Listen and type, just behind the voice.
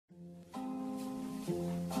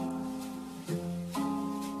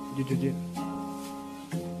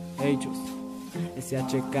Hechos,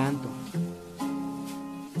 SH-Canto.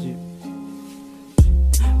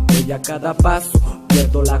 Voy a cada paso,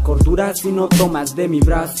 pierdo la cordura si no tomas de mi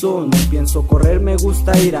brazo. No pienso correr, me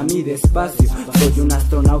gusta ir a mi despacio. Soy un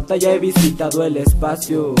astronauta, ya he visitado el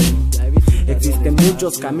espacio. Existen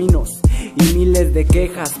muchos caminos y miles de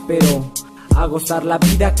quejas, pero a gozar la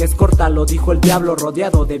vida que es corta, lo dijo el diablo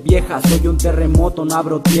rodeado de viejas. Soy un terremoto, no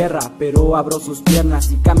abro tierra, pero abro sus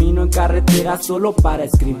piernas y camino en carretera solo para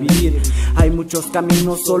escribir. Hay muchos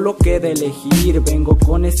caminos, solo queda elegir. Vengo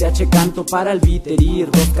con SH-Canto para el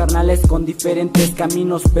biterir. Dos carnales con diferentes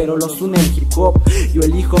caminos, pero los une el hip hop. Yo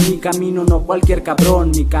elijo mi camino, no cualquier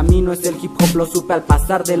cabrón. Mi camino es el hip hop, lo supe al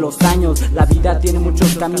pasar de los años. La vida tiene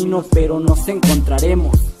muchos caminos, pero nos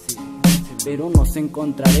encontraremos.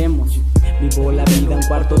 Vivo la vida un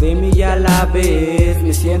cuarto de milla a la vez.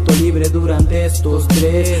 Me siento libre durante estos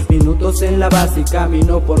 3 minutos en la base y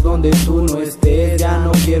camino por donde tú no estés. Ya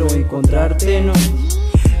no quiero encontrarte, no.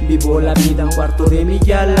 Vivo la vida un cuarto de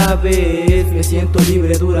milla a la vez. Me siento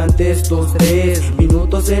libre durante estos 3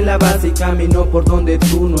 minutos en la base y camino por donde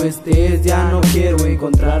tú no estés. Ya no quiero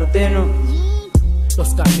encontrarte, no.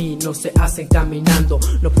 Los caminos se hacen caminando.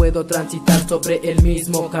 No puedo transitar sobre el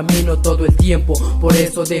mismo camino todo el tiempo, por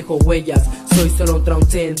eso dejo huellas. Soy solo un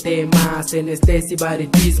transeúnte más en este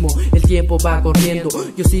sibaritismo. El tiempo va corriendo,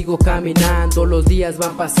 yo sigo caminando. Los días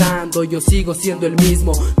van pasando, yo sigo siendo el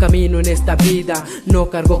mismo. Camino en esta vida, no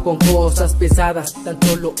cargo con cosas pesadas. Tan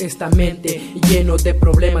solo esta mente lleno de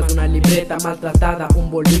problemas. Una libreta maltratada, un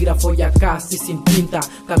bolígrafo ya casi sin tinta.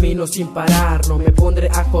 Camino sin parar, no me pondré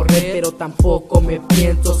a correr, pero tampoco me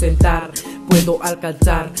pienso sentar. Puedo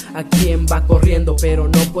alcanzar a quien va corriendo, pero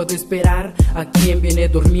no puedo esperar a quien viene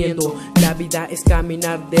durmiendo. La vida es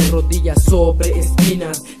caminar de rodillas sobre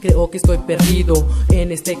espinas. Creo que estoy perdido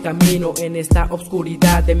en este camino, en esta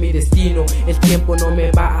oscuridad de mi destino. El tiempo no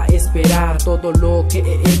me va a esperar, todo lo que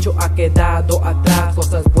he hecho ha quedado atrás.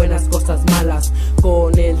 Cosas buenas, cosas malas,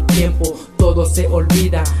 con el tiempo todo se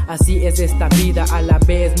olvida. Así es esta vida, a la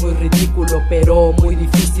vez muy ridículo, pero muy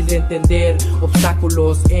difícil de entender.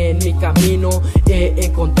 Obstáculos en mi camino he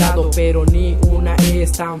encontrado, pero ni una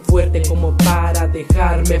es tan fuerte como para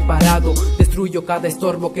dejarme parado. Destruyo cada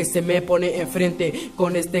estorbo que se me pone enfrente.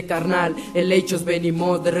 Con este carnal, el hechos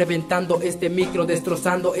venimos de reventando este micro,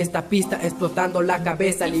 destrozando esta pista, explotando la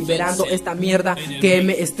cabeza, liberando esta mierda que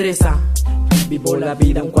me estresa. Vivo la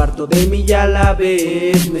vida un cuarto de milla a la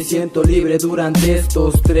vez. Me siento libre durante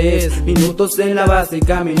estos 3 minutos en la base y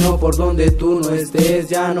camino por donde tú no estés.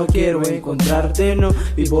 Ya no quiero encontrarte, no.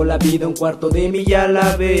 Vivo la vida un cuarto de milla a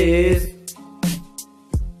la vez.